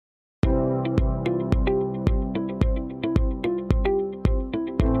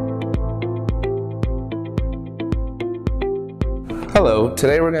Hello,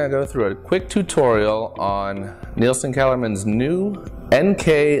 today we're going to go through a quick tutorial on Nielsen Kellerman's new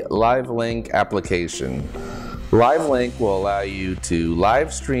NK LiNK application. LiNK will allow you to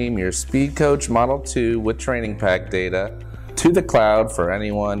live stream your Speed Coach Model 2 with training pack data to the cloud for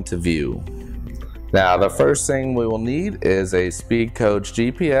anyone to view. Now, the first thing we will need is a Speed Coach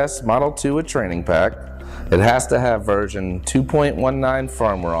GPS Model 2 with training pack. It has to have version 2.19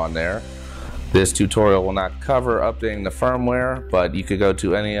 firmware on there. This tutorial will not cover updating the firmware, but you could go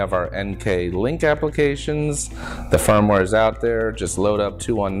to any of our NK LiNK applications. The firmware is out there. Just load up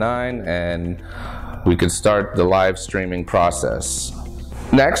 219 and we can start the live streaming process.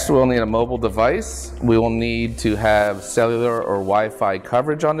 Next, we'll need a mobile device. We will need to have cellular or Wi-Fi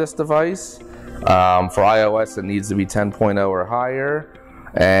coverage on this device. For iOS, it needs to be 10.0 or higher,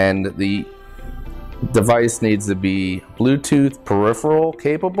 and the device needs to be Bluetooth peripheral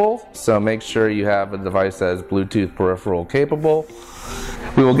capable, so make sure you have a device that is Bluetooth peripheral capable.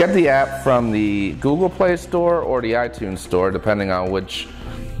 We will get the app from the Google Play Store or the iTunes Store, depending on which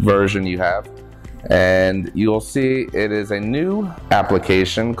version you have. And you'll see it is a new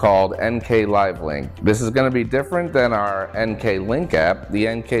application called NK LiNK. This is going to be different than our NK LiNK app. The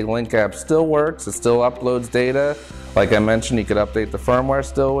NK LiNK app still works, it still uploads data. Like I mentioned, you could update the firmware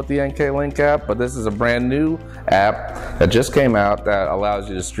still with the NK LiNK app, but this is a brand new app that just came out that allows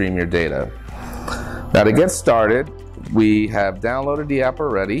you to stream your data. Now, to get started, we have downloaded the app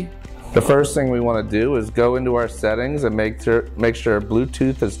already. The first thing we want to do is go into our settings and make sure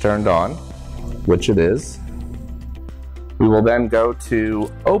Bluetooth is turned on, which it is. We will then go to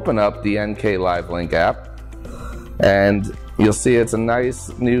open up the NK LiNK app, and you'll see it's a nice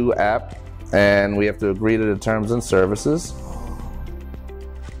new app, and we have to agree to the terms and services.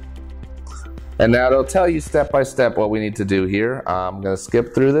 And now it'll tell you step by step what we need to do here. I'm going to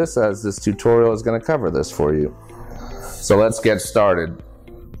skip through this as this tutorial is going to cover this for you. So let's get started.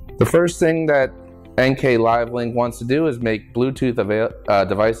 The first thing that NK LiNK wants to do is make Bluetooth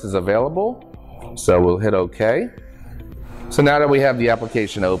devices available. So we'll hit OK. So now that we have the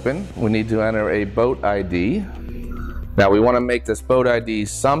application open, we need to enter a boat ID. Now we want to make this boat ID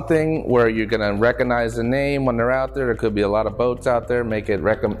something where you're going to recognize the name when they're out there. There could be a lot of boats out there. Make it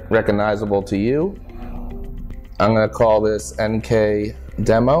recognizable to you. I'm going to call this NK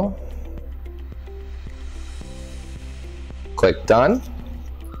Demo. Click Done.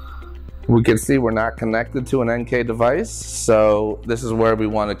 We can see we're not connected to an NK device, so this is where we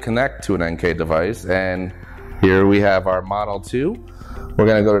want to connect to an NK device. And here we have our Model 2. We're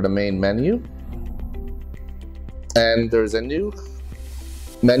going to go to the main menu. And there's a new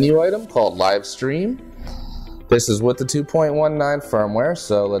menu item called Live Stream. This is with the 2.19 firmware,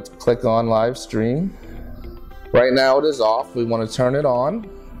 so let's click on Live Stream. Right now it is off. We want to turn it on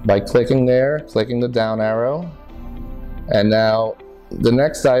by clicking there, clicking the down arrow. And now the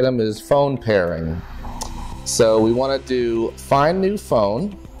next item is phone pairing. So we want to do Find New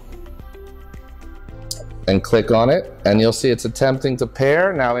Phone and click on it, and you'll see it's attempting to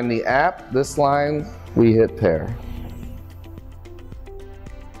pair. Now in the app, this line, we hit pair.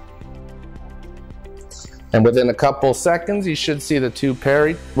 And within a couple seconds, you should see the two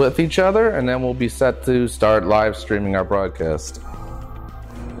pair with each other, and then we'll be set to start live streaming our broadcast.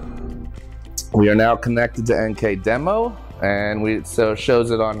 We are now connected to NK Demo, and so it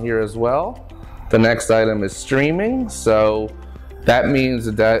shows it on here as well. The next item is streaming, so that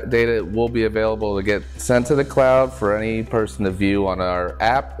means that data will be available to get sent to the cloud for any person to view on our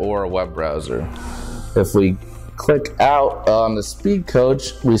app or a web browser. If we click out on the Speed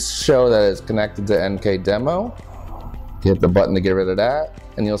Coach, we show that it's connected to NK Demo. Hit the button to get rid of that,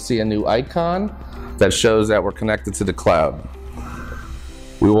 and you'll see a new icon that shows that we're connected to the cloud.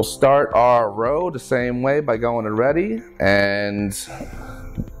 We will start our row the same way by going to Ready, and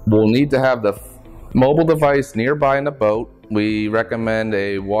we'll need to have the mobile device nearby in the boat. We recommend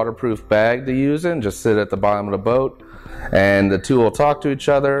a waterproof bag to use it, and just sit at the bottom of the boat, and the two will talk to each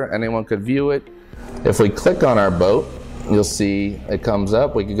other. Anyone could view it. If we click on our boat, you'll see it comes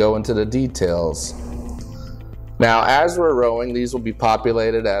up. We can go into the details. Now, as we're rowing, these will be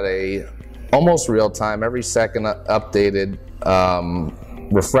populated at a almost real time, every second updated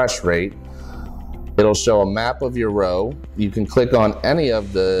refresh rate. It'll show a map of your row. You can click on any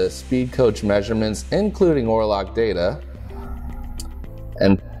of the Speed Coach measurements, including oarlock data,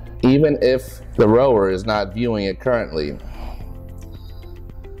 and even if the rower is not viewing it currently.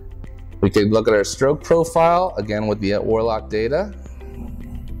 We could look at our stroke profile, again with the oarlock data.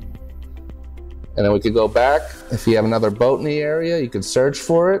 And then we could go back. If you have another boat in the area, you can search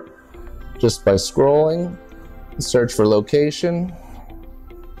for it just by scrolling, search for location.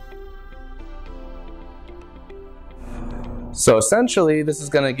 So essentially, this is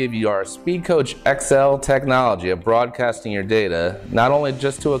going to give you our Speed Coach XL technology of broadcasting your data, not only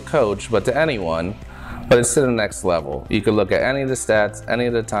just to a coach, but to anyone, but it's to the next level. You can look at any of the stats, any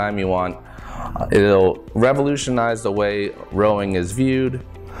of the time you want. It'll revolutionize the way rowing is viewed.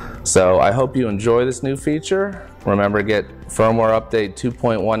 So I hope you enjoy this new feature. Remember to get firmware update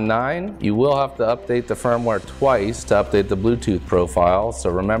 2.19. You will have to update the firmware twice to update the Bluetooth profile, so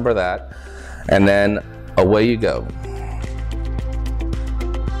remember that. And then away you go.